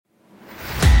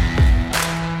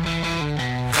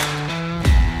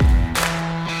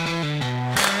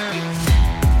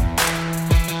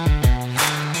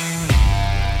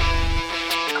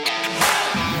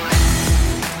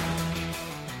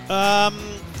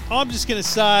I'm just going to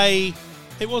say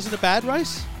it wasn't a bad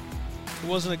race. It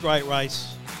wasn't a great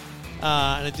race.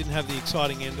 And it didn't have the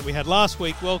exciting end that we had last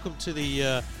week. Welcome to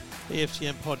the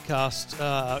EFTM podcast.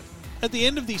 At the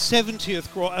end of the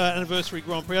 70th Anniversary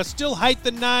Grand Prix, I still hate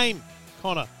the name,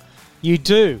 Conor. You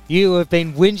do. You have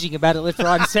been whinging about it left,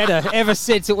 right and centre ever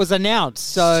since it was announced.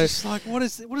 So it's just like, what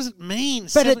does it mean?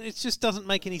 But it just doesn't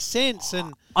make any sense.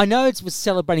 And I know it was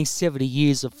celebrating 70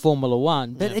 years of Formula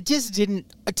One, but it just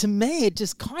didn't, to me, it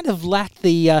just kind of lacked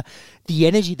the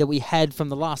energy that we had from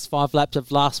the last 5 laps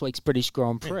of last week's British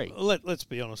Grand Prix. Yeah, let's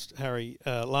be honest, Harry.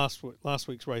 Last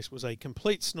week's race was a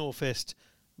complete snorefest,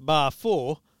 bar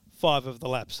 4 of the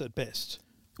laps at best.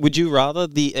 Would you rather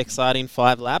the exciting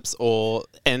 5 laps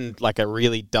and like a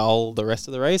really dull the rest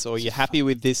of the race, or are you happy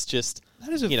with this just that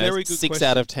is a very good 6 question.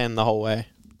 out of 10 the whole way?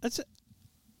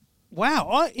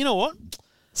 Wow. You know what?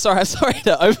 Sorry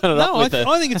to open it up with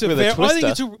I think it's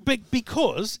twister.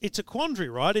 because it's a quandary,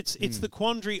 right? It's the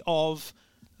quandary of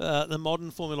the modern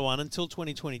Formula One until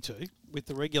 2022 with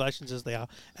the regulations as they are,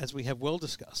 as we have well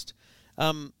discussed.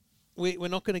 We're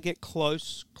not going to get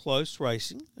close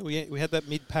racing. We had that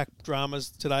mid-pack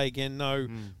dramas today again. No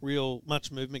real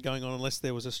much movement going on unless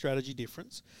there was a strategy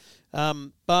difference.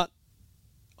 But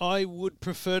I would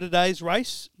prefer today's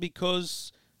race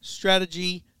because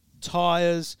strategy,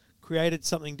 tyres created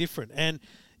something different. And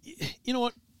you know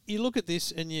what? You look at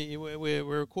this, and we're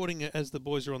recording it as the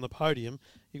boys are on the podium.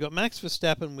 You've got Max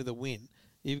Verstappen with a win.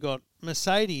 You've got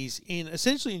Mercedes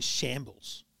essentially in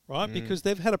shambles, right? Because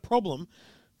they've had a problem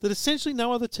that essentially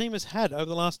no other team has had over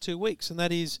the last 2 weeks, and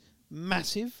that is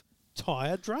massive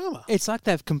tyre drama. It's like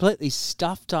they've completely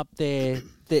stuffed up their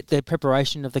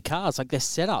preparation of the cars, like their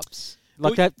setups.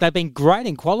 Like they've been great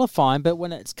in qualifying, but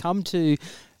when it's come to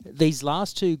these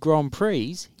last 2 Grand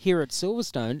Prix here at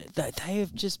Silverstone, they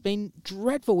have just been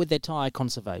dreadful with their tyre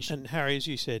conservation. And Harry, as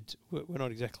you said, we're not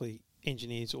exactly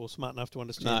engineers or smart enough to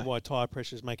understand why tyre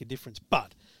pressures make a difference,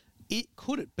 but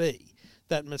could it be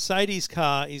that Mercedes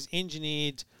car is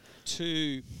engineered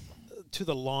to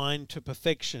the line, to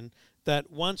perfection,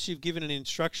 that once you've given an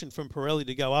instruction from Pirelli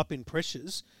to go up in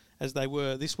pressures, as they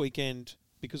were this weekend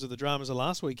because of the dramas of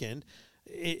last weekend,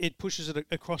 it pushes it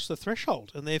across the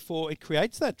threshold, and therefore it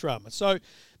creates that drama. So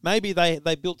maybe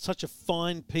they built such a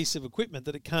fine piece of equipment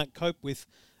that it can't cope with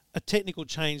a technical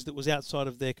change that was outside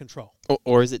of their control.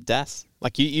 Or is it DAS?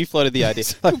 Like you floated the idea.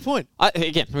 Good point.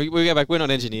 Again, we go back. We're not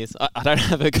engineers. I don't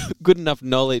have a good enough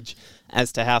knowledge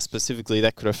as to how specifically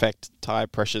that could affect tyre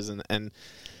pressures and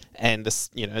this,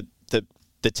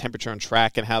 the temperature on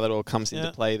track and how that all comes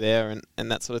into play there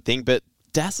and that sort of thing. But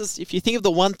DAS is, if you think of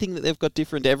the one thing that they've got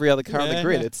different to every other car on the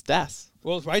grid, it's DAS.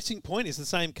 Well, Racing Point is the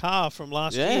same car from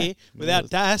last year without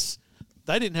DAS.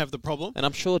 They didn't have the problem. And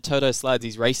I'm sure Toto slides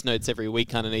his race notes every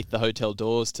week underneath the hotel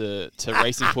doors to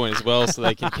Racing Point as well, so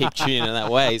they can keep tuning in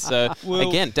that way. So,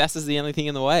 again, DAS is the only thing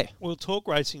in the way. We'll talk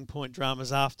Racing Point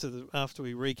dramas after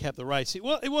we recap the race. It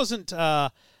wasn't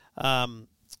a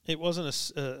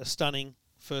stunning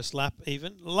first lap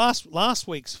even. Last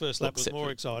week's first lap was more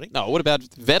exciting. No, what about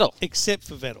Vettel? Except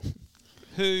for Vettel,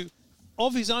 who,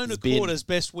 of his own accord, as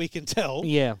best we can tell,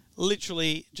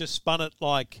 literally just spun it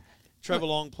like Trevor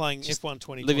Long playing F1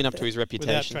 2020. Living up to his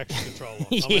reputation. Without traction control on.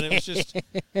 I mean, it was just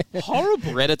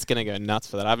horrible. Reddit's going to go nuts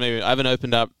for that. I haven't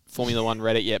opened up Formula One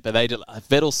Reddit yet, but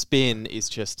Vettel spin is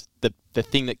just the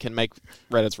thing that can make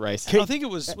Reddit's race. I think it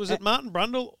was it Martin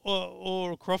Brundle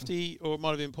or Crofty, or it might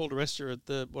have been Paul di Resta at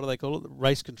the, what do they call it, the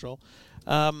race control,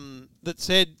 that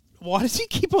said, why does he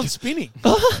keep on spinning?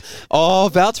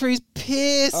 Valtteri's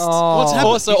pissed. What's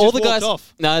happened? So all the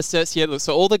guys.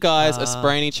 So all the guys are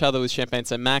spraying each other with champagne.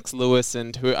 So Max, Lewis,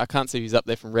 and who I can't see who's up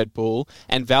there from Red Bull,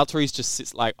 and Valtteri's just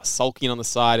sits like sulking on the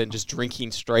side and just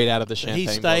drinking straight out of the champagne.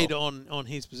 He stayed bottle. on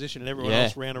his position, and everyone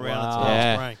else ran around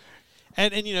until spraying.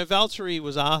 And Valtteri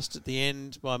was asked at the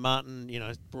end by Martin,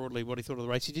 broadly what he thought of the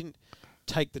race. He didn't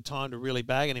take the time to really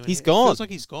bag anyone. He's gone. It feels like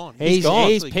he's gone.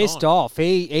 He's pissed off.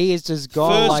 He is just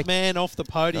gone. First man off the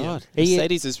podium. God.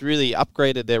 Mercedes has really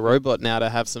upgraded their robot now to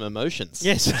have some emotions.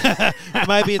 Yes.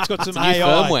 Maybe it's got some AI.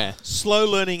 Firmware. Slow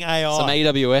learning AI. Some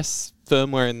AWS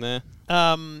firmware in there.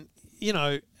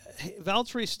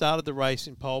 Valtteri started the race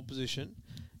in pole position.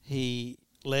 He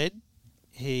led.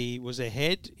 He was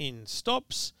ahead in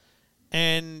stops.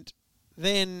 And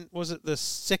then, was it the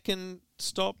second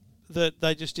stop that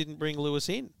they just didn't bring Lewis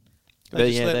in?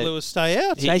 They let Lewis stay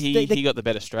out. He got the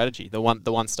better strategy, the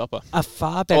one stopper. A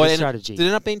far better strategy. Did it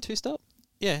end up being 2 stop?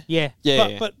 Yeah.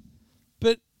 But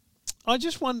I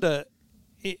just wonder,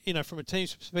 from a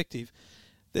team's perspective,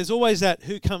 there's always that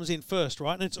who comes in first,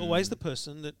 right? And it's always the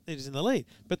person that is in the lead.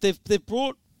 But they've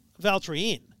brought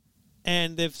Valtteri in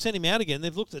and they've sent him out again.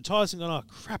 They've looked at the tyres and gone,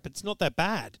 oh, crap, it's not that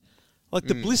bad. Like,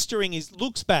 the blistering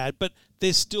looks bad, but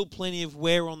there's still plenty of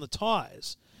wear on the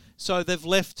tyres. So they've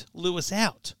left Lewis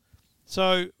out.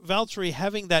 So Valtteri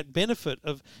having that benefit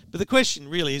of... But the question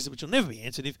really is, which will never be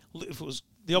answered, if it was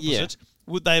the opposite,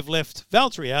 would they have left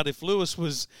Valtteri out if Lewis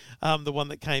was the one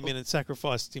that came in and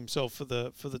sacrificed himself for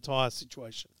the tyre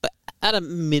situation? At a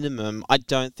minimum, I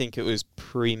don't think it was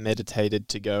premeditated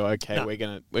to go, okay, No.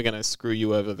 we're gonna screw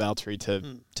you over, Valtteri,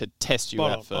 to test you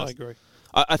out first. I agree.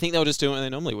 I think they were just doing what they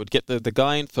normally would. Get the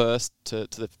guy in first to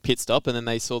the pit stop, and then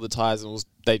they saw the tyres and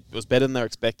it was better than they were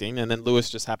expecting, and then Lewis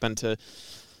just happened to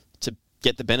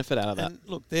get the benefit out of that. And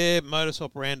look, their modus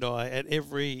operandi at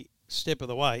every step of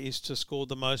the way is to score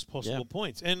the most possible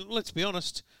points. And let's be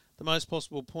honest, the most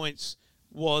possible points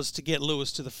was to get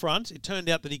Lewis to the front. It turned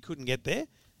out that he couldn't get there.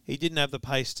 He didn't have the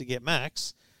pace to get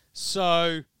Max.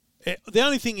 So the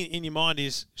only thing in your mind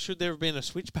is, should there have been a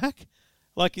switchback?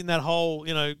 Like in that whole,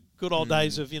 good old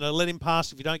days of, let him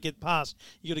pass. If you don't get past,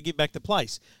 you got to give back the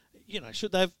place.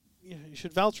 Should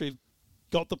Valtteri have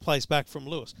got the place back from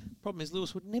Lewis? Problem is,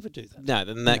 Lewis would never do that. No,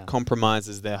 then that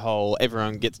compromises their whole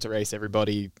everyone gets to race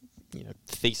everybody,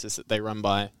 thesis that they run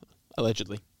by,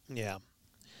 allegedly. Yeah.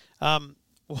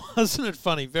 Wasn't it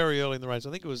funny? Very early in the race,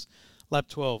 I think it was lap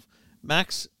 12.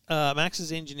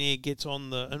 Max's engineer gets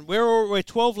on and we're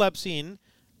 12 laps in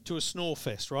to a snore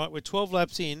fest, right? We're 12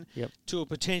 laps in to a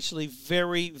potentially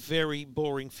very, very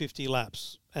boring 50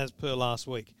 laps, as per last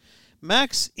week.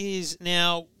 Max is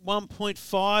now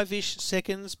 1.5-ish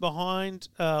seconds behind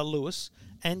Lewis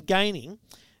and gaining.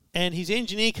 And his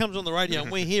engineer comes on the radio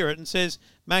and we hear it and says,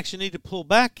 Max, you need to pull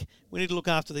back. We need to look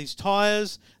after these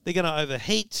tyres. They're going to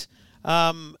overheat.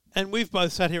 And we've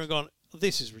both sat here and gone,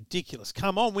 this is ridiculous.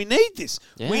 Come on, we need this.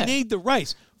 Yeah. We need the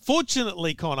race.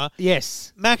 Fortunately, Conor,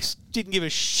 yes, Max didn't give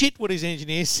a shit what his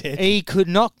engineer said. He could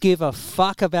not give a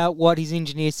fuck about what his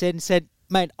engineer said and said,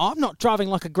 mate, I'm not driving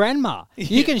like a grandma.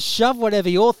 You can shove whatever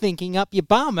you're thinking up your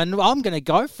bum and I'm going to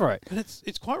go for it. And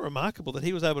it's quite remarkable that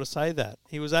he was able to say that.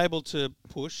 He was able to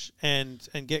push and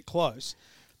get close.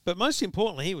 But most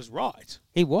importantly, he was right.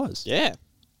 He was. Yeah.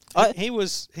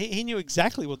 He knew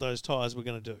exactly what those tyres were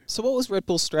going to do. So what was Red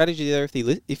Bull's strategy there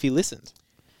if he listened?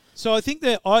 So I think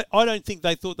I don't think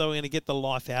they thought they were going to get the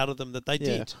life out of them that they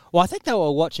did. Well, I think they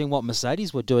were watching what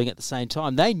Mercedes were doing at the same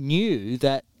time. They knew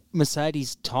that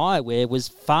Mercedes tyre wear was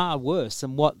far worse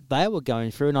than what they were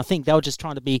going through, and I think they were just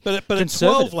trying to be But at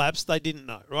 12 laps, they didn't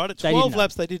know, right? At 12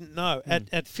 laps, they didn't know.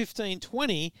 At 15,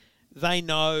 20, they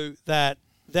know that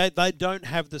they don't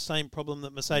have the same problem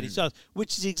that Mercedes does,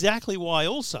 which is exactly why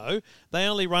also they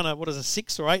only run a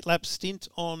 6 or 8 lap stint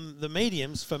on the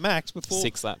mediums for Max before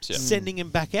 6 laps, sending him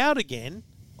back out again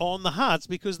on the hards,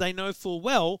 because they know full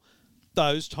well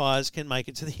those tyres can make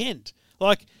it to the end.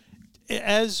 Like,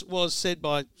 as was said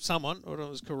by someone, or it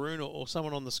was Karun or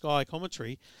someone on the Sky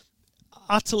commentary,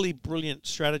 utterly brilliant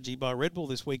strategy by Red Bull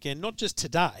this weekend, not just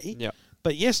today,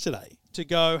 but yesterday, to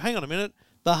go, hang on a minute,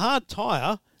 the hard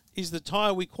tyre is the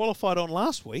tyre we qualified on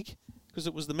last week, because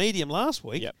it was the medium last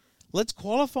week. Let's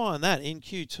qualify on that in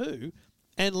Q2,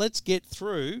 and let's get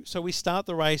through, so we start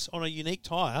the race on a unique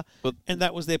tyre, and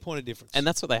that was their point of difference. And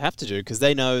that's what they have to do, because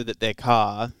they know that their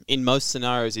car, in most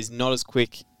scenarios, is not as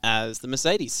quick as the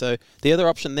Mercedes. So the other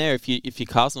option there, if your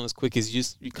car's not as quick, is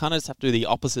you kind of just have to do the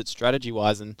opposite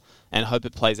strategy-wise and hope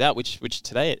it plays out, which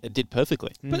today it did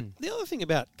perfectly. But the other thing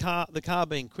about the car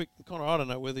being quick, Conor, I don't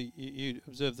know whether you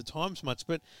observe the times much,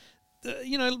 but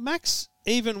Max,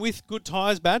 even with good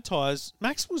tyres, bad tyres,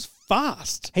 Max was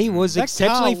fast. He was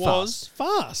exceptionally fast. Was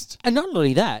fast. And not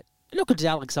only that, look at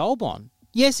Alex Albon.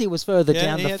 Yes, he was further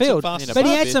down the field, but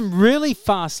he had some really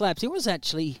fast laps. He was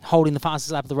actually holding the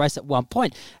fastest lap of the race at one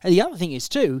point. And the other thing is,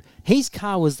 too, his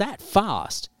car was that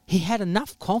fast. He had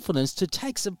enough confidence to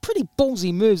take some pretty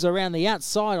ballsy moves around the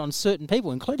outside on certain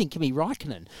people, including Kimi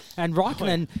Räikkönen. And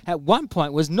Räikkönen, at one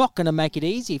point, was not going to make it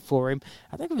easy for him.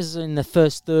 I think it was in the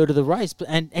first third of the race,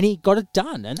 and he got it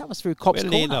done. And that was through Copse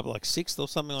Corner. He ended up like 6th or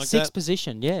something like that. 6th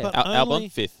position, yeah. But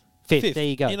Albon, 5th. 5th, there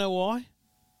you go. You know why?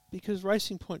 Because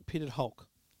Racing Point pitted Hulk.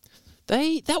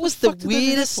 That was the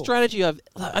weirdest strategy I've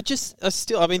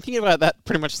been thinking about that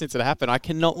pretty much since it happened. I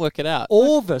cannot work it out.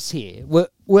 All of us here were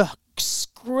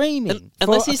screaming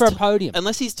for a podium.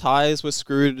 Unless his tyres were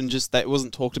screwed and just that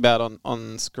wasn't talked about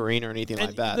on screen or anything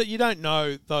like that. You don't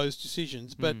know those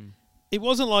decisions, but it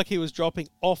wasn't like he was dropping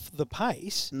off the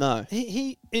pace. No.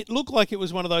 It looked like it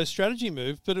was one of those strategy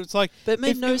moves, but it's like... But it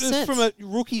made no sense. From a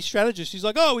rookie strategist, he's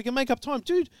like, oh, we can make up time.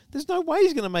 Dude, there's no way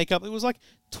he's going to make up. It was like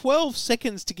 12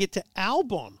 seconds to get to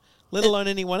Albon, let alone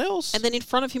anyone else. And then in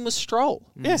front of him was Stroll.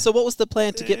 Yeah. So what was the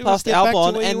plan to get past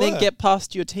Albon and then get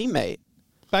past your teammate?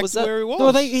 back Was to that- where he was.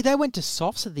 Well, they went to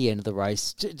softs at the end of the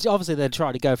race. Obviously, they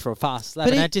tried to go for a fast lap,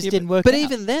 and that just didn't work But out.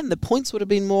 even then, the points would have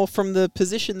been more from the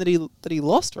position that he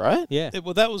lost, right? Yeah.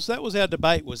 Well, that was our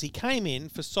debate. Was he came in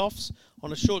for softs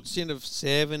on a short stint of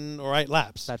 7 or 8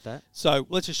 laps? About that. So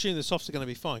let's assume the softs are going to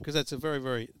be fine because that's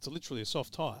it's literally a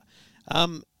soft tyre.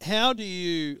 How do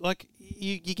you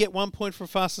you get 1 point for a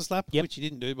fastest lap, Yep. which you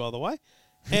didn't do, by the way,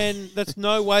 and that's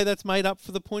no way that's made up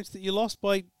for the points that you lost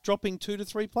by dropping 2 to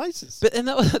 3 places. But and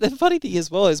the funny thing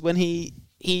as well is when he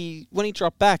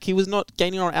dropped back, he was not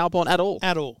gaining on Albon at all.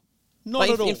 At all, not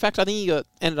Like, at all. In fact, I think he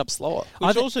ended up slower.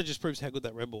 Which also just proves how good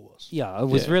that Red Bull was. Yeah, it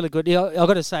was Yeah. really good. Yeah, I've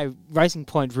got to say, Racing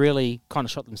Point really kind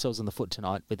of shot themselves in the foot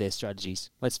tonight with their strategies.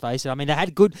 Let's face it. I mean, they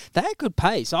had good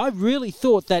pace. I really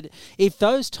thought that if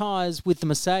those tyres with the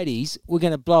Mercedes were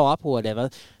going to blow up or whatever,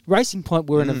 Racing Point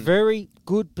were in a very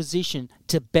good position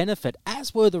to benefit,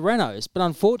 as were the Renaults. But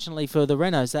unfortunately for the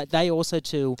Renaults, that they also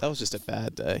too. That was just a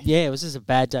bad day. Yeah, it was just a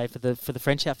bad day for the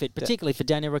French outfit, particularly for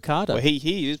Daniel Ricciardo. Well,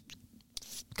 he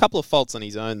a couple of faults on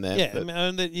his own there. Yeah, but-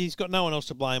 and that he's got no one else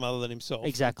to blame other than himself.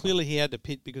 Exactly. Clearly, he had to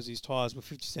pit because his tyres were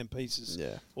 50-cent pieces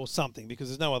Yeah. or something, because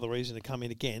there's no other reason to come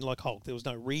in again. Like Hulk, there was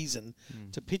no reason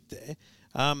to pit there.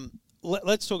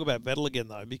 Let's talk about Vettel again,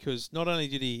 though, because not only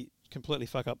did he completely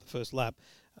fuck up the first lap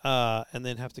and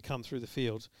then have to come through the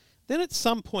field, then at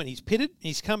some point he's pitted,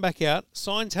 he's come back out.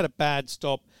 Sainz had a bad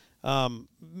stop.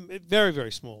 Very,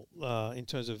 very small in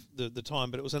terms of the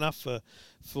time, but it was enough for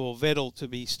Vettel to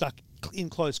be stuck in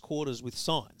close quarters with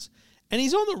Sainz. And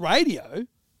he's on the radio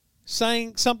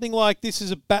saying something like, "This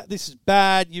is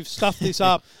bad. You've stuffed this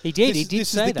up." He did. This He is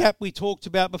say the that. gap we talked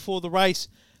about before the race.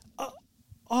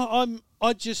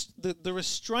 The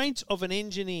restraint of an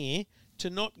engineer to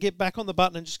not get back on the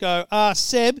button and just go,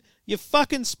 Seb, you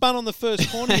fucking spun on the first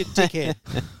corner, you dickhead.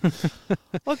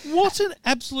 Like, what an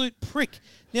absolute prick.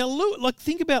 Now,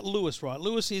 think about Lewis, right?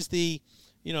 Lewis is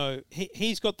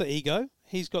he's got the ego.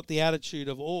 He's got the attitude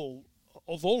of all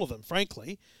of them,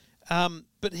 frankly.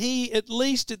 But he, at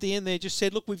least at the end there, just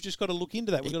said, look, we've just got to look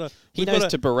into that. He knows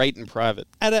to berate in private.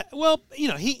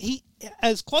 He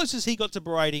as close as he got to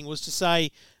berating was to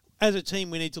say, as a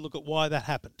team, we need to look at why that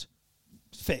happened.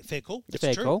 Fair call. It's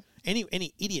Fair true. call. Any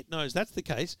idiot knows that's the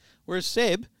case. Whereas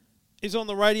Seb is on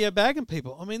the radio bagging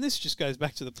people. I mean, this just goes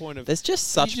back to the point of There's just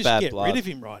such you just bad get blood. rid of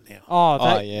him right now.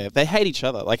 Oh, yeah. They hate each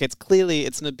other. Like, it's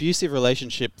an abusive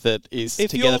relationship that is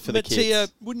If together you're for the Mattia,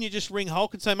 kids. wouldn't you just ring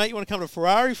Hulk and say, mate, you want to come to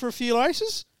Ferrari for a few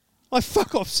races? Like,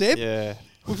 fuck off, Seb. Yeah.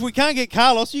 If we can't get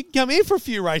Carlos, you can come here for a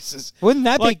few races. Wouldn't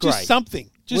that be like, great? Just something.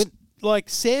 Just like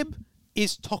Seb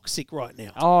is toxic right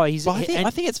now. Oh, he's. But I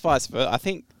think it's vice versa. I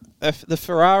think the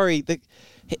Ferrari,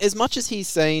 as much as he's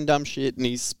saying dumb shit and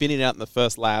he's spinning out in the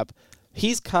first lap,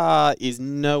 his car is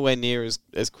nowhere near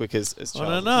as quick as Charles. I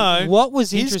don't know. What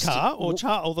was his interesting- car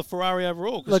or the Ferrari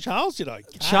overall? Because Look, Charles did okay.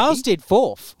 Charles did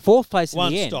fourth place in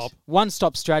One the end. stop. One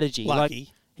stop strategy.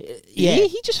 Lucky. Yeah.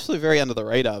 He just flew very under the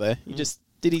radar there. He just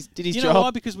did his You job. know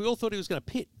why? Because we all thought he was going to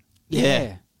pit.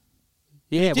 Yeah.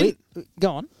 Yeah.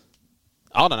 Go on.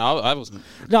 I don't know. I wasn't.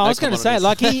 No, I was going to comment on say,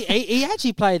 this. like he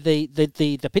actually played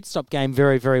the pit stop game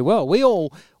very, very well. We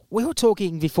were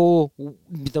talking before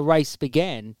the race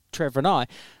began, Trevor and I,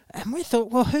 and we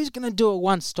thought, well, who's going to do a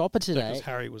one stopper today? Because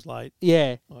Harry was late.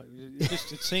 Yeah. Like,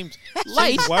 it seemed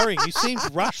Late? worrying. You seemed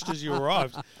rushed as you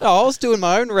arrived. Oh, I was doing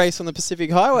my own race on the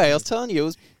Pacific Highway. I was telling you, it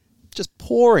was just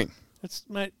pouring.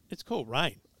 Mate, it's called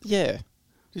rain. Yeah.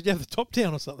 Did you have the top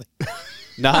down or something?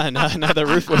 No, the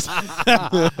roof was.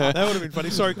 That would have been funny.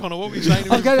 Sorry, Conor, what were you saying?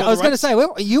 I was going to say,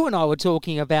 well, you and I were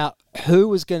talking about who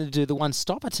was going to do the one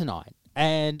stopper tonight.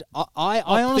 And I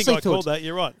honestly think I thought called that.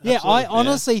 You're right. Yeah, Absolutely.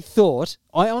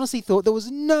 I honestly thought there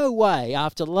was no way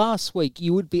after last week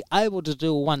you would be able to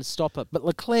do a one stopper, but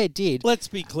Leclerc did. Let's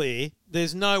be clear.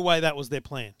 There's no way that was their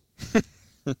plan.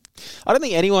 I don't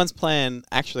think anyone's plan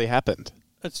actually happened.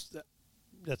 That's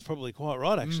probably quite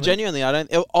right, actually. Genuinely, I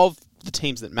don't. Of the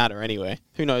teams that matter, anyway.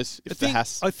 Who knows if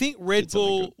I think Red did something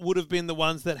Bull good. would have been the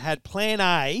ones that had plan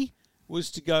A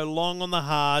was to go long on the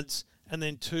hards and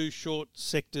then 2 short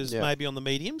sectors maybe on the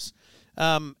mediums.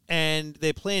 And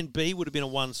their plan B would have been a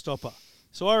one stopper.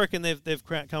 So I reckon they've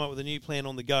come up with a new plan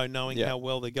on the go, knowing how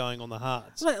well they're going on the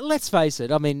hards. Let's face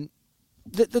it, I mean,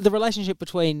 the relationship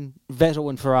between Vettel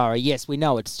and Ferrari, yes, we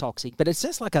know it's toxic, but it's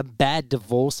just like a bad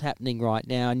divorce happening right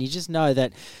now, and you just know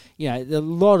that, a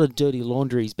lot of dirty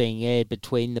laundry is being aired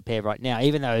between the pair right now,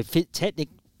 even though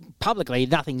publicly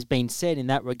nothing's been said in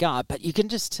that regard, but you can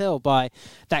just tell by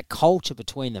that culture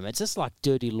between them. It's just like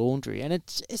dirty laundry, and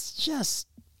it's just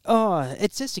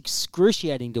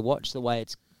excruciating to watch the way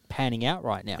it's panning out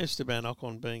right now. Esteban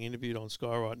Ocon being interviewed on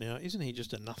Sky right now, isn't he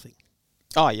just a nothing?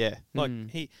 Oh, yeah. Like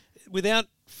without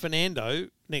Fernando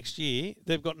next year,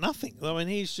 they've got nothing. I mean,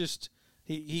 he's just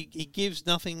he gives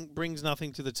nothing, brings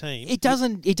nothing to the team. It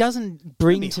doesn't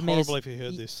bring to me. Horrible if you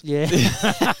heard this. Yeah.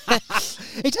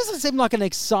 It doesn't seem like an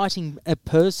exciting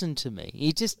person to me.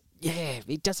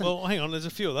 It doesn't. Well, hang on. There's a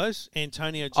few of those.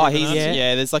 Antonio.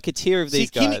 There's like a tier of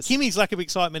these guys. Kimmy's lack of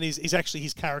excitement is actually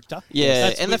his character. Yeah,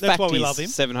 that's, and the that's fact why we he's love him.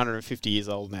 750 years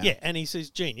old now. Yeah, and he's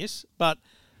genius. But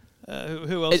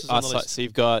who else is on the list? So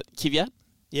you've got Kvyat.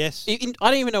 Yes. I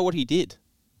don't even know what he did.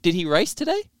 Did he race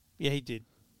today? Yeah, he did.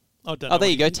 I don't know. Oh, there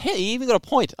you go. He even got a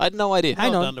point. I had no idea.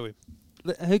 Hang on. Done to him.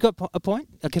 Who got a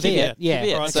point? Kvyat. Yeah.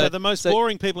 Kvyat. Right, so the most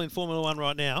boring people in Formula One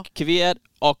right now. Kvyat,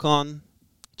 Ocon,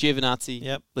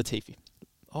 Giovinazzi, Latifi.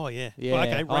 Oh, yeah. Yeah, Well,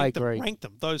 okay, I agree. rank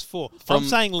them, those four. I'm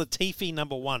saying Latifi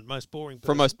number 1, most boring person.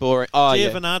 From most boring. Oh,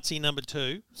 Giovinazzi number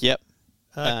 2. Yep.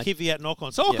 Kvyat and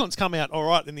Ocon. So Ocon's come out all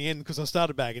right in the end because I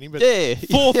started bagging him. But Yeah.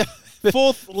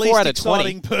 fourth least out of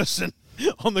exciting person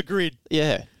on the grid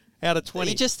Yeah. out of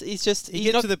 20. You get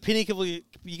to the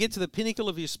pinnacle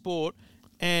of your sport,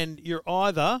 and you're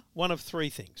either one of three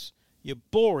things: you're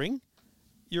boring,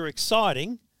 you're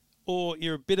exciting, or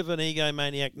you're a bit of an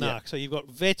egomaniac narc. Yeah. So you've got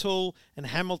Vettel and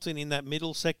Hamilton in that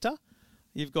middle sector.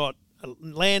 You've got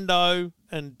Lando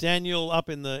and Daniel up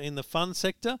in the fun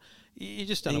sector. You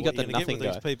just don't know what you're going to get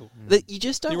with these people. You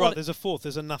just don't. You're right. There's a fourth.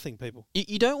 There's a nothing people.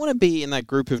 You don't want to be in that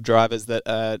group of drivers that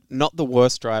are not the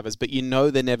worst drivers, but you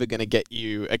know they're never going to get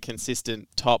you a consistent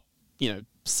top,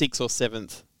 6th or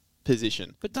 7th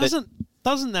position. But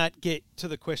doesn't that get to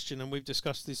the question? And we've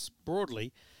discussed this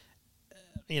broadly.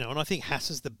 And I think Haas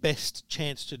is the best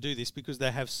chance to do this because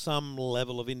they have some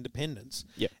level of independence.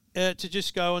 Yeah. To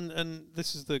just go and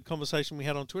this is the conversation we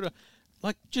had on Twitter,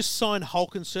 just sign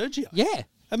Hulk and Sergio. Yeah.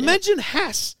 Imagine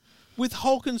Haas with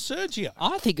Hulk and Sergio.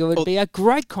 I think it would be a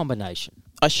great combination.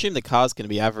 I assume the car's going to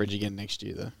be average again next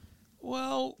year, though.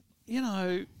 Well,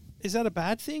 is that a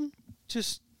bad thing?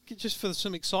 Just for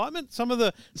some excitement. Some of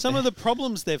the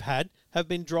problems they've had have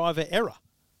been driver error.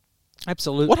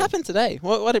 Absolutely. What happened today?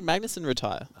 Why did Magnussen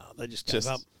retire? Oh, they just gave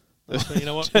up. You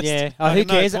know what? Yeah. Who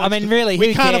cares? I mean, really, who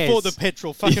cares? We can't afford the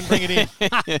petrol. Fucking bring it in.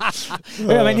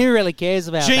 I mean, who really cares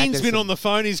about Gene's Magnussen? been on the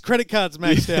phone. His credit card's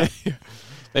maxed out.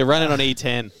 They run it on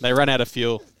E10. They run out of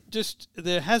fuel.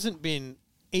 There hasn't been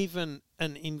even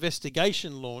an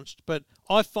investigation launched, but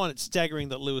I find it staggering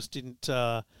that Lewis didn't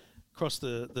cross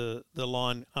the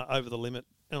line over the limit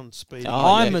on speed.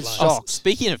 I'm shocked.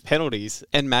 Speaking of penalties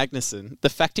and Magnussen, the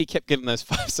fact he kept getting those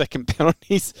 5-second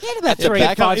penalties. He had about 3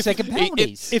 5-second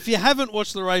penalties. If you haven't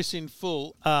watched the race in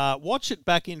full, watch it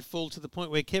back in full to the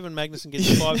point where Kevin Magnussen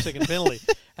gets a 5-second penalty.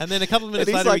 And then a couple of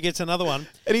minutes later, he gets another one.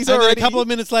 And then a couple of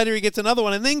minutes later, he gets another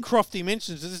one. And then Crofty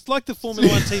mentions it. It's like the Formula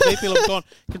 1 TV people have gone,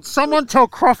 can someone tell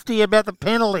Crofty about the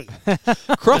penalty?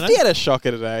 Crofty had a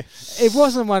shocker today. It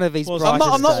wasn't one of his brightest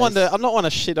I'm not days. one to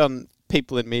shit on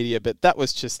people in media, but that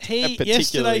was just a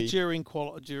particularly... Yesterday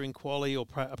during quali or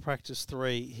practice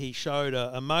 3, he showed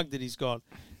a mug that he's got,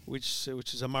 which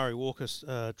is a Murray Walker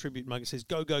tribute mug. It says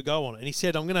 "Go Go Go" on it, and he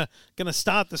said, "I'm gonna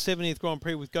start the 70th Grand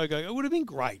Prix with Go Go." It would have been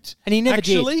great, and he never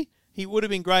did. He would have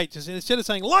been great. Just instead of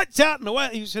saying "lights out" and away,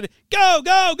 he said "Go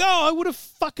Go Go." I would have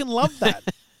fucking loved that,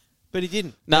 but he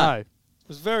didn't. No, it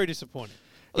was very disappointing.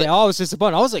 Yeah, I was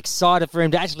disappointed. I was excited for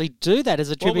him to actually do that as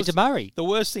a tribute to Murray. The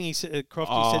worst thing he said,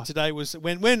 Crofty said today was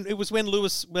when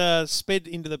Lewis sped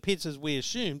into the pits as we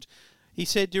assumed. He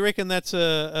said, "Do you reckon that's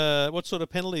what sort of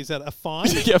penalty is that? A fine?"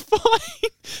 Yeah, fine.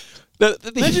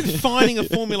 Imagine fining a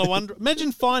Formula One.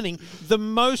 Imagine fining the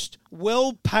most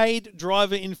well-paid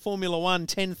driver in Formula One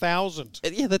 $10,000.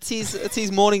 Yeah, that's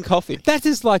his morning coffee. That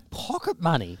is like pocket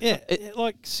money. Yeah,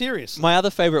 serious. My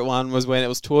other favourite one was when it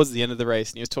was towards the end of the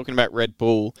race and he was talking about Red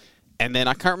Bull. And then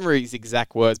I can't remember his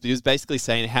exact words, but he was basically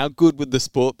saying, how good would the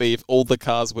sport be if all the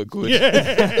cars were good?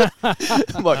 Yeah.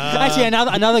 Actually,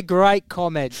 another great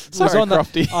comment. Sorry, was on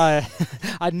Crofty.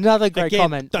 Another great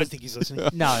comment. Don't think he's listening.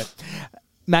 No.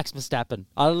 Max Verstappen.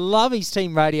 I love his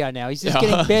team radio now. He's just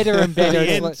getting better and better.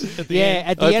 At the end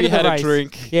at the end of the race. A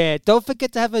drink. Yeah, don't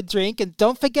forget to have a drink and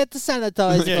don't forget to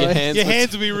sanitize. Yeah, your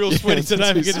hands will be real sweaty, so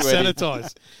don't forget to sweaty.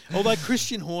 sanitize. Although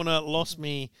Christian Horner lost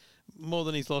me more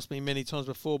than he's lost me many times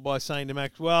before by saying to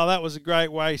Max, well, that was a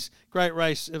great race,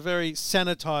 a very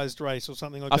sanitized race or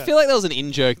something like that. I feel like that was an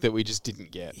in-joke that we just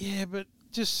didn't get. Yeah, but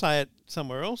just say it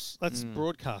somewhere else. That's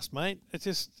broadcast, mate.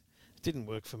 It didn't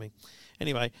work for me.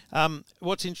 Anyway,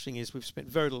 what's interesting is we've spent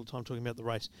very little time talking about the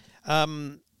race,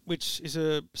 which is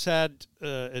a sad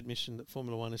admission that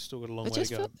Formula One has still got a long way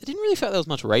to go. I didn't really feel there was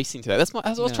much racing today. I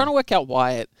was trying to work out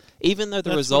why even though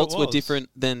the results were different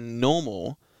than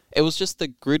normal, it was just the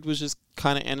grid was just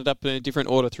kind of ended up in a different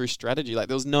order through strategy. Like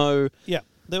there was no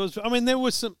There was. I mean, there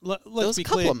was some. Let's was be a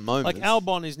couple clear. of moments. Like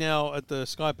Albon is now at the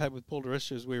Sky Pad with Paul di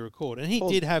Resta as we record, and he Paul-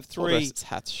 did have Paul di three. Resta's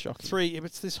hat's shocking.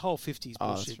 It's this whole 50s Oh,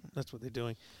 bullshit. that's right. That's what they're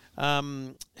doing.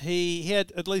 He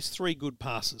had at least 3 good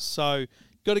passes, so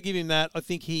got to give him that. I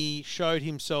think he showed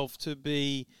himself to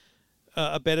be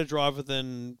a better driver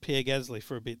than Pierre Gasly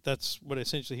for a bit. That's what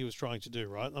essentially he was trying to do,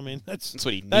 right? I mean, that's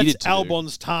what he needed to do.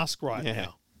 Albon's task right Yeah.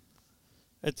 now.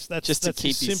 That's Just to that's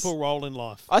keep his simple role in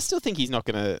life. I still think he's not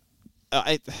going to.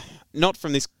 Not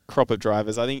from this crop of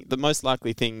drivers. I think the most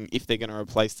likely thing, if they're going to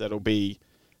replace that, will be,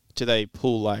 do they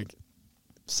pull like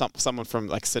someone from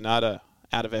like Sonata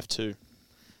out of F2?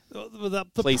 The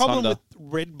Please, problem Honda. with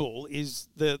Red Bull is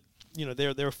that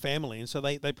they're a family, and so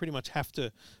they pretty much have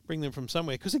to bring them from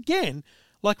somewhere. Because again,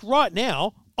 like right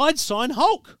now, I'd sign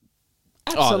Hulk.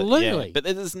 Absolutely. But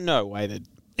there's no way that.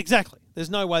 Exactly. There's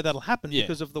no way that'll happen Yeah.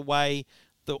 because of the way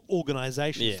the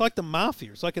organisation. Yeah. It's like the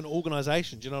mafia. It's like an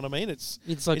organisation. Do you know what I mean? It's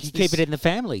like you this- keep it in the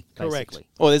family, Correct. basically.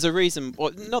 Well, there's a reason. Well,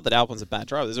 not that Albon's a bad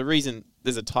driver. There's a reason.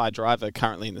 There's a Thai driver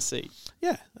currently in the seat.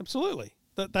 Yeah, absolutely.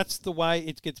 That's the way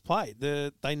it gets played.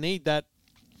 They need that.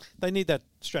 They need that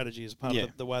strategy as part Yeah.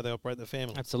 of the way they operate the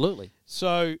family. Absolutely.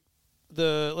 So,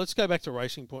 let's go back to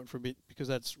Racing Point for a bit because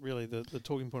that's really the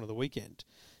talking point of the weekend.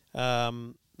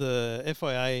 The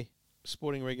FIA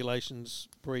sporting regulations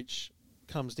breach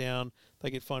comes down.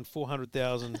 They get fined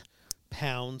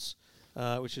 £400,000,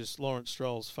 which is Lawrence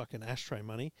Stroll's fucking ashtray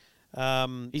money.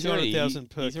 He's already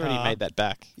per car. made that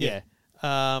back. Yeah.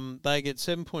 They get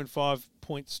 7.5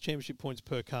 points, championship points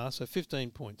per car, so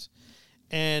 15 points.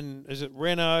 And is it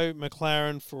Renault,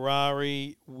 McLaren,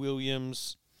 Ferrari,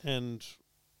 Williams, and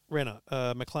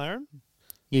McLaren?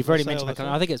 You've already Say mentioned all that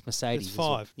McLaren. I think it's Mercedes. It's as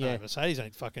well. 5. Yeah. No, Mercedes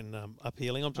ain't fucking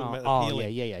appealing. I'm talking about Oh,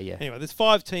 appealing. yeah. Anyway, there's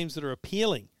 5 teams that are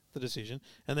appealing the decision,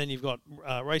 and then you've got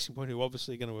Racing Point, who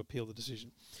obviously are going to appeal the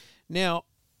decision. Now,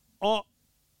 I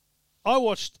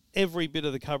watched every bit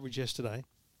of the coverage yesterday,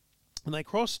 and they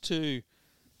crossed to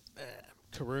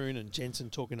Karoon and Jensen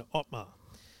talking to Otmar.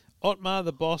 Otmar,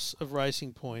 the boss of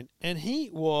Racing Point, and he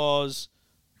was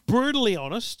brutally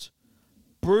honest,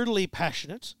 brutally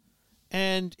passionate,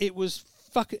 and it was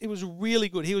really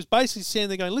good. He was basically standing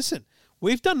there going, listen,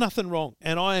 we've done nothing wrong,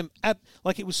 and I am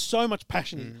it was so much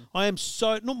passion. I am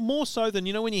so not more so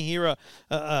than when you hear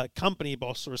a company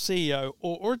boss or a CEO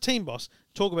or a team boss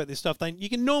talk about this stuff. You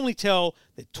can normally tell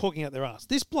they're talking out their ass.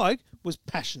 This bloke was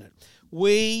passionate.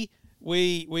 We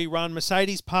run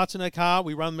Mercedes parts in our car.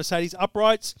 We run Mercedes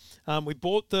uprights. We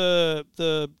bought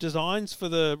the designs for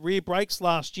the rear brakes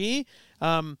last year.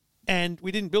 And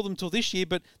we didn't build them until this year,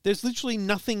 but there's literally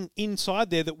nothing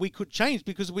inside there that we could change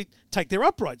because we take their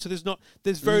upright. So there's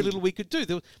very little we could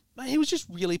do. He was just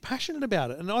really passionate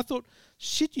about it, and I thought,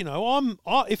 shit,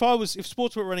 if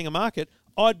sports were running a market,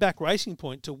 I'd back Racing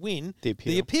Point to win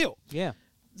the appeal. Yeah.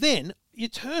 Then you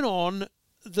turn on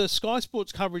the Sky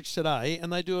Sports coverage today,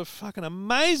 and they do a fucking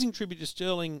amazing tribute to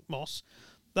Sterling Moss.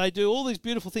 They do all these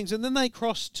beautiful things, and then they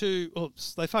cross to...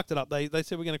 Oops, they fucked it up. They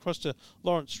said we're going to cross to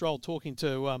Lawrence Stroll talking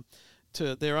to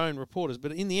their own reporters,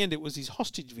 but in the end it was his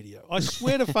hostage video. I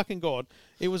swear to fucking God,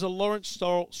 it was a Lawrence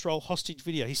Stroll hostage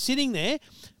video. He's sitting there,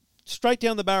 straight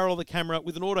down the barrel of the camera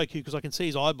with an auto cue because I can see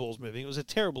his eyeballs moving. It was a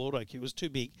terrible auto cue. It was too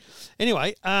big.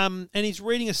 Anyway, and he's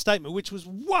reading a statement which was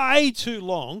way too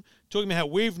long, talking about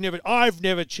how I've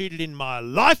never cheated in my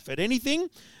life at anything.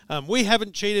 We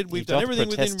haven't cheated. We've done everything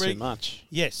within too much.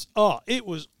 Yes. Oh, it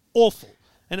was awful.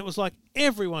 And it was like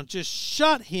everyone just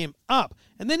shut him up.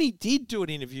 And then he did do an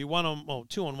interview,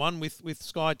 2-on-1 with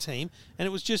Sky Team, and it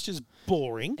was just as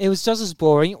boring. It was just as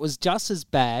boring. It was just as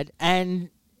bad. And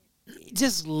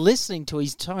just listening to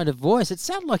his tone of voice, it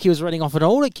sounded like he was running off an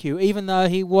auto cue, even though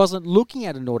he wasn't looking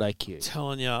at an auto cue.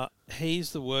 Telling you,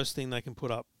 he's the worst thing they can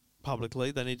put up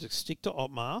publicly. They need to stick to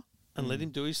Otmar and let him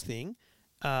do his thing.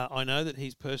 I know that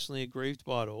he's personally aggrieved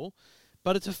by it all,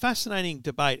 but it's a fascinating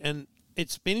debate, and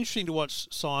it's been interesting to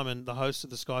watch Simon, the host of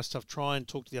the Sky Stuff, try and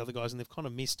talk to the other guys, and they've kind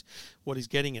of missed what he's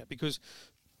getting at, because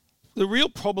the real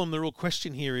problem, the real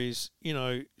question here is,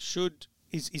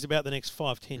 is about the next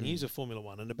 5-10 years of Formula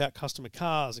One and about customer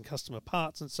cars and customer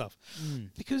parts and stuff.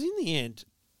 Because in the end,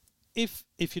 if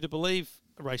you're to believe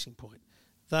Racing Point,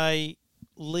 they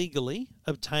legally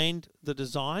obtained the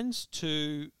designs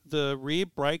to the rear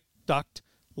brake duct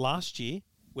last year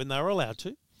when they were allowed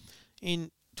to.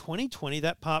 In 2020,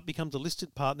 that part becomes a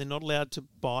listed part and they're not allowed to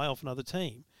buy off another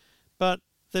team. But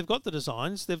they've got the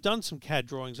designs. They've done some CAD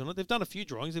drawings on it. They've done a few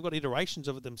drawings. They've got iterations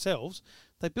of it themselves.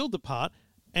 They build the part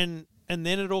and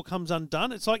then it all comes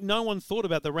undone. It's like no one thought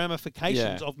about the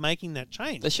ramifications of making that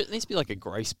change. There needs to be like a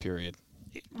grace period.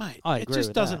 Mate, I it agree just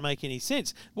with doesn't that. make any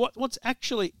sense. What's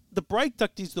actually... The brake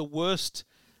duct is the worst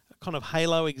kind of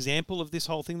halo example of this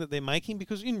whole thing that they're making?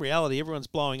 Because in reality, everyone's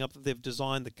blowing up that they've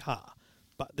designed the car,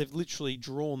 but they've literally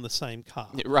drawn the same car.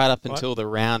 Right up until the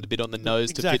round bit on the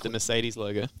nose to fit the Mercedes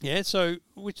logo. Yeah, so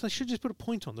which they should just put a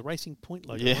point on, the Racing Point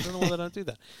logo. Yeah. I don't know why they don't do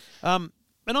that.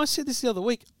 And I said this the other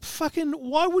week, fucking,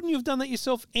 why wouldn't you have done that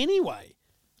yourself anyway?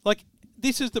 Like,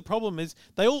 this is the problem is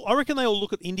I reckon they all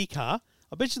look at IndyCar.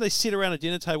 I bet you they sit around a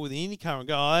dinner table with the IndyCar and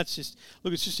go, oh, it's just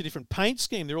a different paint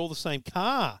scheme. They're all the same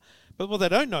car. But what they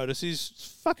don't notice is it's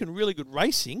fucking really good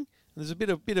racing. And there's a bit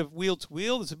of wheel to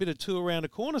wheel. There's a bit of two around a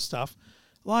corner stuff.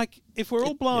 Like, if we're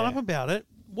all blowing up about it,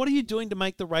 what are you doing to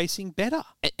make the racing better?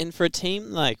 And for a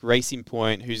team like Racing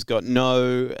Point, who's got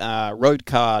no road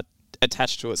car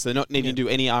attached to it, so they're not needing to do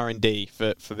any R&D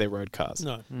for their road cars.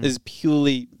 No. This is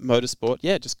purely motorsport.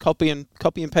 Yeah, just copy and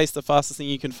paste the fastest thing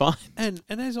you can find. And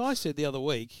as I said the other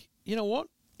week, you know what?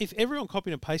 If everyone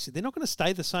copied and pasted, they're not going to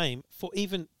stay the same for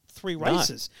even 3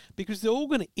 races because they're all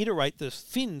going to iterate the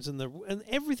fins and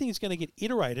everything is going to get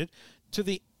iterated to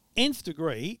the nth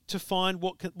degree to find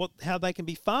how they can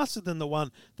be faster than the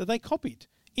one that they copied.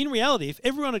 In reality, if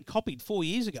everyone had copied 4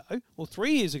 years ago or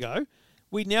 3 years ago,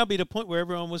 we'd now be at a point where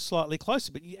everyone was slightly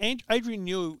closer. But Adrian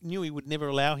knew he would never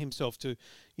allow himself to,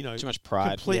 too much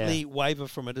pride, completely waver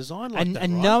from a design like that.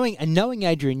 Knowing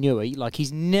Adrian Newey, like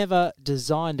he's never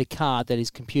designed a car that is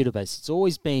computer based. It's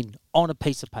always been on a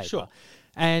piece of paper. Sure.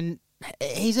 And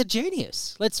he's a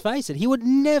genius. Let's face it. He would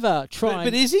never try.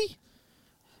 But is he?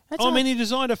 He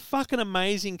designed a fucking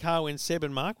amazing car when Seb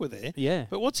and Mark were there. Yeah.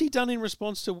 But what's he done in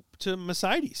response to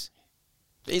Mercedes?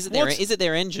 Is it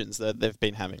their engines that they've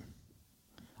been having?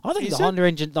 I think the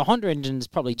Honda engine is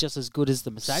probably just as good as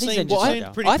the Mercedes engine.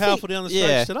 Seemed pretty powerful down the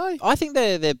stage today. I think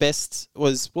their best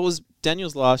was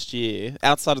Daniel's last year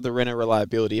outside of the Renault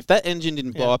reliability. If that engine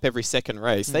didn't blow up every second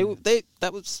race, they were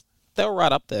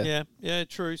right up there. Yeah,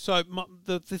 true. So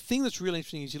the thing that's really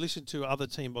interesting is you listen to other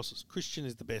team bosses. Christian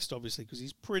is the best, obviously, because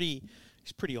he's pretty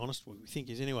honest. What we think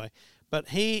is anyway. But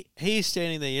he is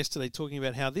standing there yesterday talking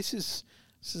about how this is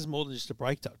more than just a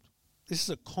breakdown. This is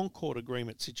a Concord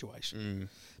agreement situation.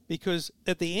 Because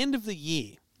at the end of the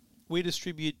year, we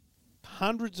distribute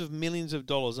hundreds of millions of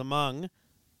dollars among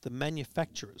the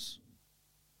manufacturers.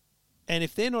 And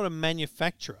if they're not a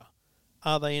manufacturer,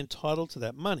 are they entitled to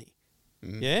that money?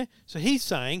 Yeah? So he's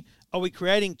saying, are we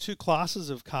creating 2 classes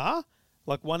of car?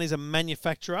 Like one is a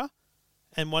manufacturer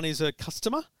and one is a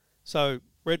customer? So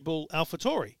Red Bull,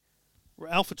 AlphaTauri.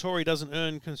 AlphaTauri doesn't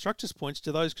earn constructors' points.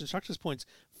 Do those constructors' points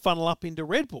funnel up into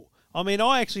Red Bull? I mean,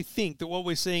 I actually think that what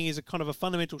we're seeing is a kind of a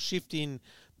fundamental shift in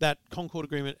that Concord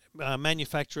Agreement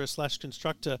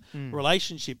manufacturer/constructor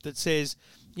relationship that says,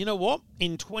 you know what,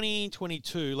 in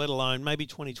 2022, let alone maybe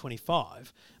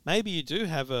 2025, maybe you do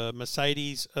have a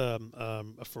Mercedes,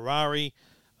 a Ferrari,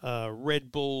 Red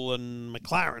Bull and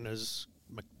McLaren as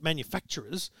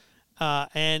manufacturers,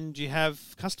 and you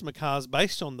have customer cars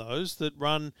based on those that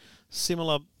run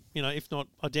similar, if not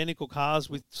identical cars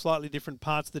with slightly different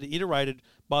parts that are iterated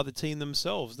by the team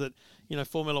themselves. That,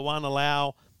 Formula One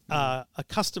allow a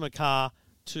customer car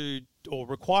or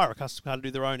require a customer car to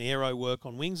do their own aero work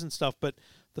on wings and stuff, but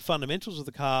the fundamentals of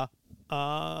the car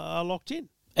are locked in.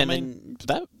 I've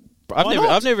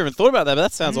never even thought about that, but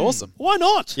that sounds awesome. Why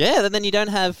not? Yeah, then you don't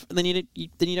have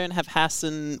Haas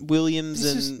and Williams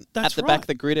at the back of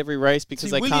the grid every race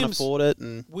because they can't afford it.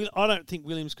 And I don't think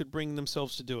Williams could bring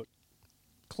themselves to do it.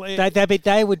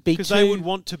 They would be because they would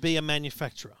want to be a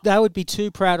manufacturer. They would be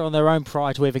too proud on their own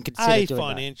pride to even consider doing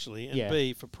financially that. And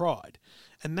B for pride.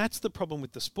 And that's the problem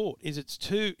with the sport is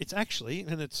it's actually,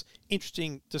 and it's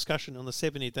interesting discussion on the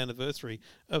 70th anniversary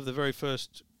of the very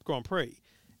first Grand Prix,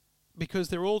 because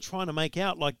they're all trying to make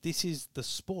out like this is the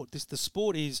sport. The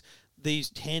sport is these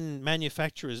 10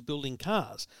 manufacturers building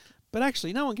cars. But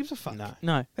actually, no one gives a fuck. No.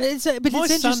 But My it's son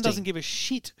interesting. doesn't give a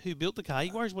shit who built the car.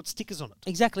 He worries what stickers on it.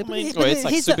 Exactly. It's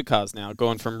like supercars now,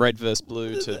 going from red versus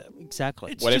blue to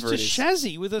exactly whatever it's just a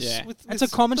chassis with a. It's a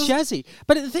common chassis.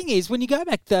 But the thing is, when you go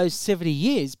back those 70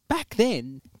 years, back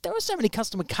then there were so many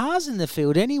customer cars in the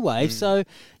field anyway. So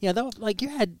they were, like you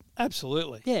had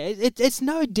absolutely. Yeah, it's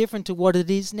no different to what it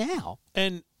is now.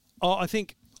 And I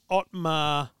think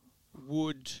Otmar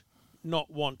would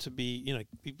not want to be, you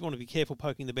want to be careful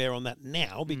poking the bear on that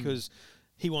now because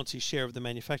he wants his share of the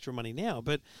manufacturer money now.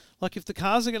 But, like, if the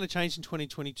cars are going to change in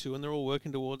 2022 and they're all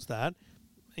working towards that,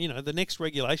 the next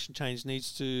regulation change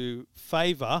needs to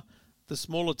favour the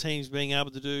smaller teams being able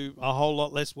to do a whole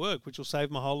lot less work, which will save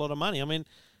them a whole lot of money. I mean,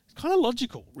 it's kind of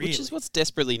logical, really. Which is what's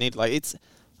desperately needed. Like, it's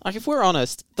like, if we're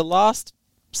honest, the last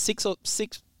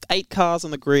 8 cars on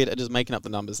the grid are just making up the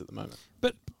numbers at the moment.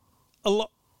 But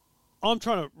I'm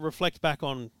trying to reflect back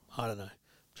on, I don't know,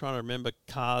 trying to remember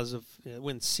cars of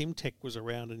when Simtech was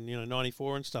around in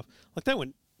 94 and stuff. Like they were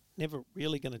never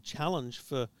really going to challenge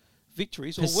for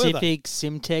victories, or were they? Pacific,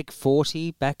 Simtech,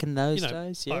 40 back in those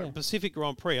days. Yeah, Pacific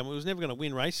Grand Prix. I mean, it was never going to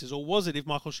win races, or was it? If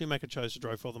Michael Schumacher chose to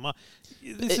drive for them, but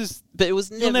it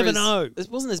was never. You'll never know. It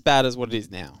wasn't as bad as what it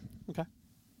is now. Okay.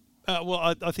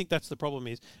 Well, I think that's the problem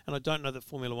is, and I don't know that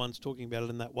Formula One's talking about it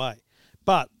in that way.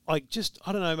 But I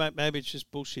don't know, mate, maybe it's just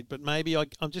bullshit, but maybe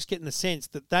I'm just getting the sense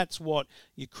that that's what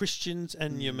your Christians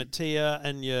and your Mattia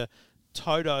and your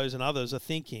Totos and others are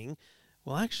thinking.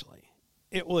 Well, actually,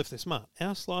 if they're smart,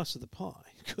 our slice of the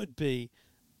pie could be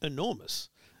enormous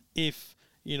if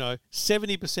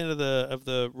 70% of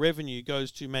the revenue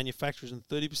goes to manufacturers and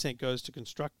 30% goes to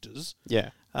constructors. Yeah.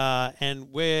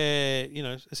 And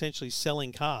we're essentially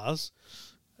selling cars.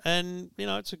 And,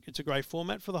 it's a great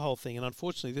format for the whole thing. And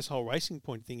unfortunately, this whole Racing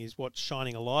Point thing is what's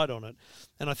shining a light on it.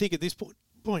 And I think at this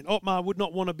point, Otmar would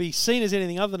not want to be seen as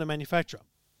anything other than a manufacturer.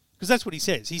 Because that's what he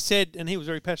says. He said, and he was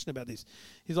very passionate about this.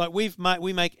 He's like, we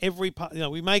make every part,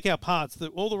 we make our parts.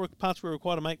 All the parts we're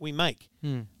required to make, we make.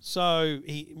 So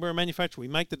we're a manufacturer. We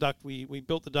make the duct. We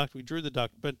built the duct. We drew the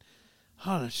duct. But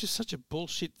it's just such a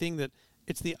bullshit thing that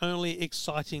it's the only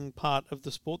exciting part of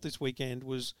the sport this weekend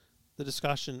was the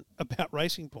discussion about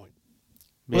Racing Point.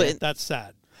 Well, Yeah, that's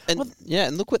sad. And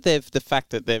and look what the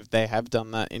fact that they have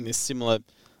done that in this similar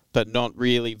but not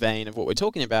really vein of what we're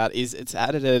talking about is it's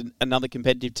added another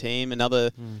competitive team,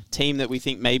 another team that we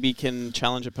think maybe can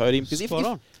challenge a podium.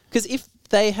 Because if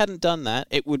they hadn't done that,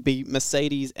 it would be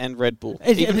Mercedes and Red Bull.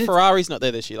 Even Ferrari's not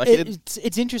there this year.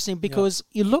 It's interesting because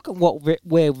you look at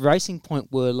where Racing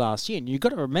Point were last year, and you've got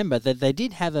to remember that they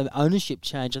did have an ownership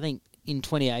change, I think, in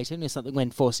 2018 or something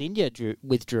when Force India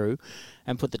withdrew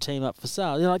and put the team up for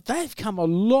sale. They've come a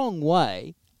long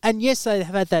way. And yes, they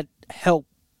have had that help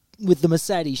with the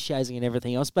Mercedes chasing and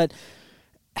everything else, but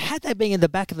had they been in the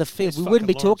back of the field, we wouldn't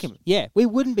be talking. Yeah, we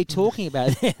wouldn't be talking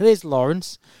about it. There's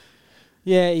Lawrence.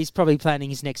 Yeah, he's probably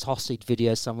planning his next hostage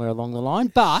video somewhere along the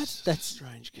line. But that's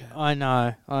strange cat. I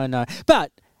know.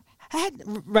 But had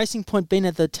Racing Point been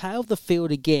at the tail of the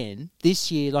field again this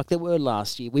year, like they were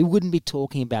last year, we wouldn't be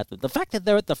talking about them. The fact that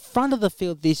they're at the front of the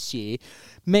field this year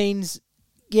means,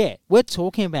 we're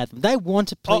talking about them. They want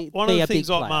to be a big player. One of the things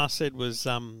Otmar said was,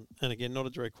 and again, not a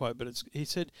direct quote, but he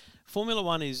said, Formula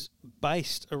One is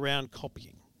based around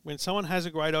copying. When someone has a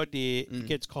great idea, it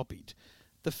gets copied.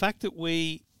 The fact that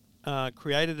we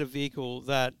created a vehicle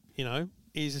that,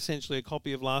 is essentially a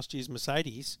copy of last year's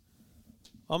Mercedes,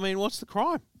 I mean, what's the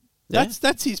crime?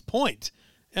 That's his point.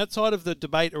 Outside of the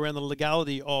debate around the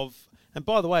legality of, and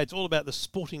by the way, it's all about the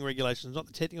sporting regulations, not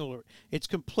the technical. It's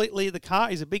completely, the car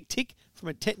is a big tick from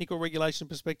a technical regulation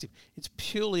perspective. It's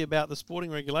purely about the sporting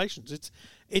regulations.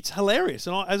 It's hilarious.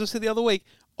 And as I said the other week,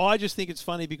 I just think it's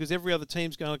funny because every other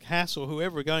team's going, like Haas or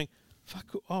whoever, are going, fuck,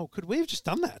 could we have just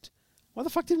done that? Why the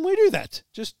fuck didn't we do that?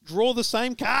 Just draw the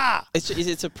same car.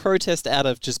 It's a protest out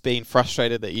of just being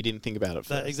frustrated that you didn't think about it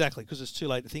first. Exactly, because it's too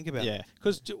late to think about it.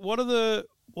 Because what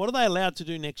are they allowed to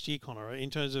do next year, Conor, in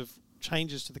terms of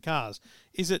changes to the cars?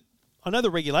 I know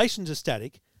the regulations are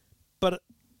static, but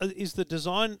is the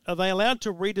design, are they allowed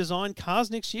to redesign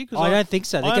cars next year? I don't think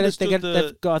so. I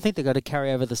think they've got to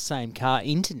carry over the same car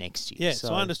into next year. Yeah,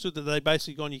 so I understood that they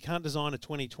basically gone, you can't design a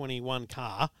 2021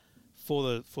 car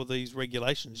for these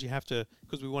regulations. You have to,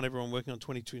 because we want everyone working on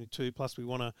 2022, plus we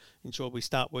want to ensure we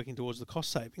start working towards the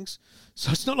cost savings.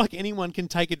 So it's not like anyone can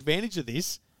take advantage of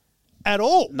this at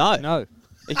all. No.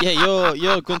 Yeah,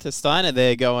 you're Gunther Steiner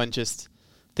there going just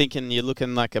thinking you're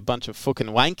looking like a bunch of fucking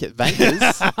wankers.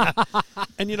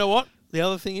 And you know what? The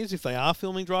other thing is, if they are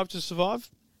filming Drive to Survive,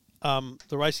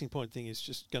 the Racing Point thing is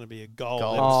just going to be a gold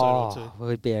episode or two. It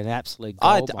would be an absolute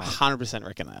gold. I 100%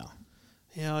 reckon they are.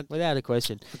 Yeah, without a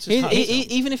question.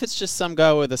 Even if it's just some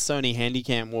guy with a Sony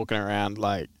Handycam walking around,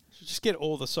 like, just get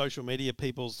all the social media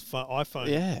people's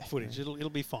iPhone footage. It'll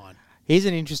be fine. Here's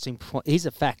an interesting point. Here's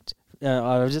a fact.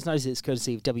 I just noticed it's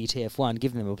courtesy of WTF1.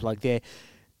 Giving them a plug there.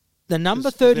 The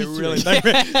number 33. They're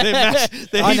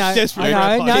desperate. No.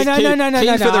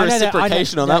 For the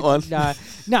reciprocation on that one.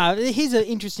 No. Here's an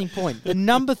interesting point. The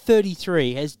number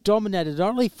 33 has dominated not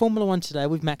only Formula One today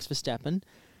with Max Verstappen,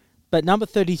 but number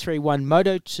 33 won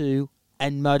Moto 2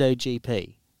 and Moto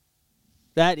GP.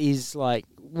 That is like,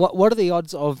 what are the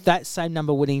odds of that same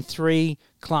number winning 3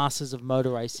 classes of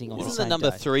motor racing on the same day? Isn't the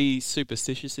number 3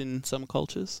 superstitious in some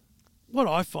cultures? What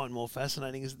I find more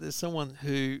fascinating is there's someone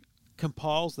who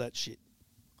compiles that shit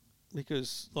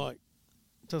because, like,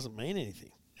 it doesn't mean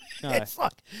anything. No.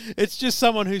 It's just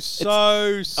someone who's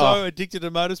so addicted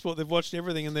to motorsport. They've watched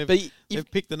everything and they've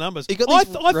picked the numbers. You got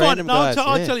these I find random guys,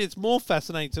 I'll tell you, it's more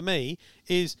fascinating to me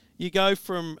is you go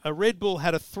from a Red Bull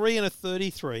had a 3 and a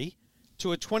 33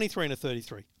 to a 23 and a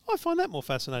 33. I find that more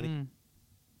fascinating.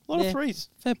 A lot of threes.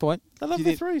 Fair point. They love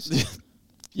their threes.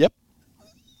 Yep.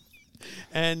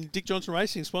 And Dick Johnson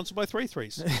Racing sponsored by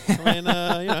 3-3s. I mean,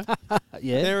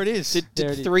 Yeah. there it is.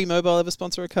 Did 3 Mobile ever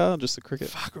sponsor a car or just the cricket?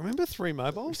 Fuck, remember 3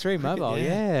 Mobile? 3 Mobile, Cricket,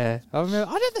 yeah. I remember.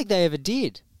 I don't think they ever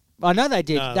did. I know they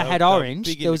did. No, they they had were orange.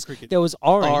 big There into cricket. was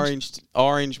orange.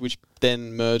 Orange, which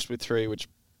then merged with 3, which...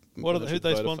 Who they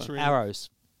Vodafone. sponsor? Arrows.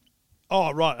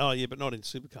 Oh, right. Oh, yeah, but not in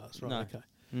supercars. Right, No. okay.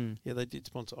 Mm. Yeah, they did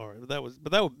sponsor Orange.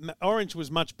 Orange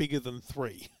was much bigger than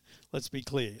 3. Let's be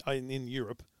clear. In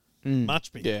Europe,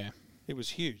 much bigger. Yeah. It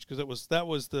was huge because that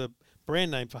was the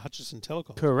brand name for Hutchison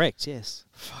Telecom. Correct. Yes.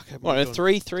 Fuck. What, a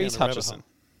 3's Hutchison?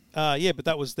 Yeah, but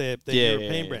that was their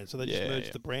European brand, so they just merged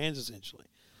yeah. the brands essentially.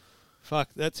 Fuck,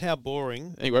 that's how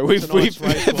boring. Anyway, we've tonight's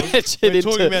race was. ventured We're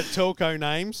talking into- about telco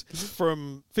names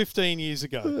from 15 years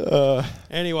ago.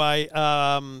 Anyway,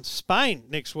 Spain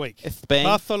next week. Spain.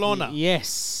 Barcelona.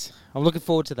 Yes. I'm looking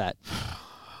forward to that.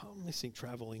 I'm missing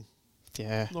travelling.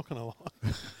 Yeah. Not going to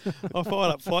lie. I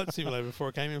fired up Flight Simulator before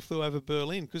I came in and flew over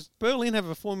Berlin because Berlin have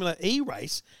a Formula E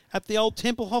race at the old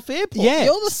Tempelhof Airport. Yeah.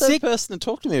 You're the third Sick. person to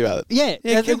talk to me about it. Yeah.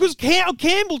 Yeah, because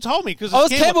Campbell told me. Cause Oh,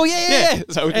 it's Campbell, yeah.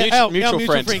 So Our mutual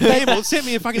friend. Campbell sent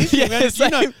me a fucking Instagram. Yeah, message,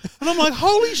 same. and I'm like,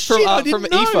 holy shit, I didn't from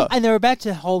know. IFA. And they're about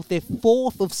to hold their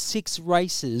 4th of 6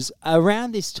 races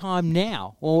around this time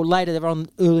now, or later. They're on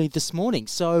early this morning.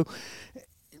 So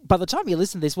by the time you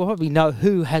listen to this, we'll probably know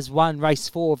who has won race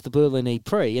 4 of the Berlin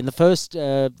E-Prix. And the first,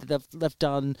 they've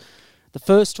done, the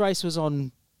first race was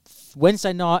on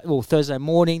Wednesday night, or Thursday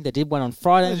morning. They did one on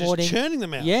Friday They're just morning. churning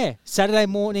them out. Yeah, Saturday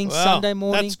morning, Wow, Sunday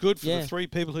morning. That's good for yeah. the 3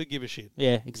 people who give a shit.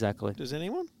 Yeah, exactly. Does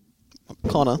anyone?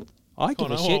 Connor. I give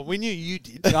Connor, a shit. oh, we knew you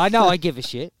did. I know I give a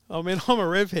shit. I mean, I'm a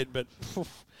rev head, but I've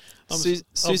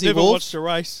Susie never Wolf? watched a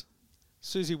race.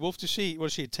 Susie Wolf,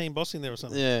 was she a team bossing there or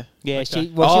something? Yeah. Yeah, Okay.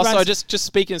 she runs. So just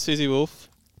speaking of Susie Wolf,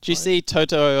 did you see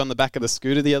Toto on the back of the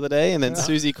scooter the other day? And then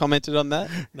Susie commented on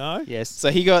that. No? Yes. So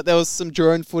there was some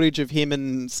drone footage of him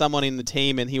and someone in the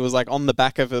team, and he was like on the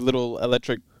back of a little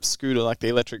electric scooter, like the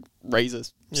electric Razor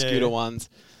scooter ones.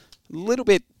 A little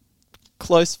bit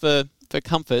close for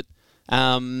comfort.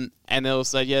 And there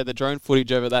was the drone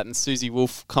footage over that, and Susie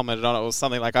Wolf commented on it. It was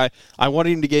something like, I wanted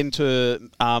him to get into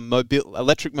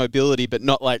electric mobility, but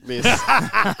not like this.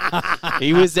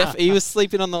 he was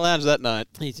sleeping on the lounge that night.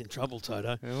 He's in trouble,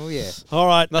 Toto. Oh yeah. All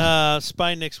right,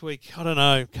 Spain next week. I don't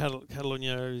know.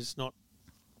 Catalonia is not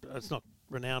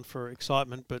renowned for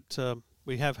excitement, but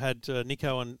we have had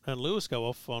Nico and Lewis go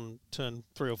off on turn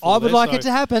 3 or 4. I would like it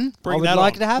to happen. bring I would that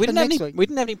like on. it to happen next week. We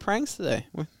didn't have any pranks today.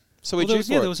 So we Well, due for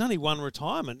there it. was only one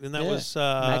retirement, and that was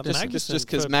Magnussen. Magnussen. Just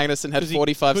because for- Magnussen had 'cause he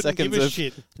 45 couldn't give seconds a of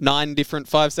shit. 9 different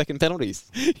 5-second penalties.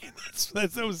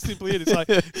 that was simply it. It's like,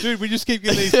 dude, we just keep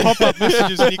getting these pop-up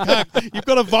messages, and you've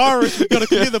got a virus. You've got to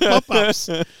clear the pop-ups.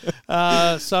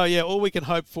 So yeah, all we can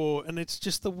hope for, and it's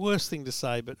just the worst thing to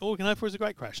say, but all we can hope for is a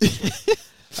great crash.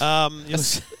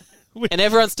 And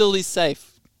everyone still is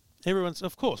safe.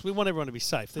 Of course, we want everyone to be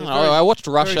safe. They're I watched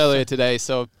Rush very earlier safe. today,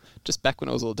 so just back when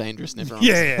it was all dangerous and everyone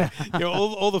Yeah.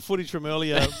 All the footage from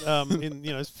earlier,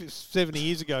 70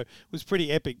 years ago was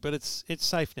pretty epic, but it's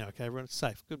safe now. Okay, everyone, it's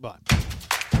safe. Goodbye.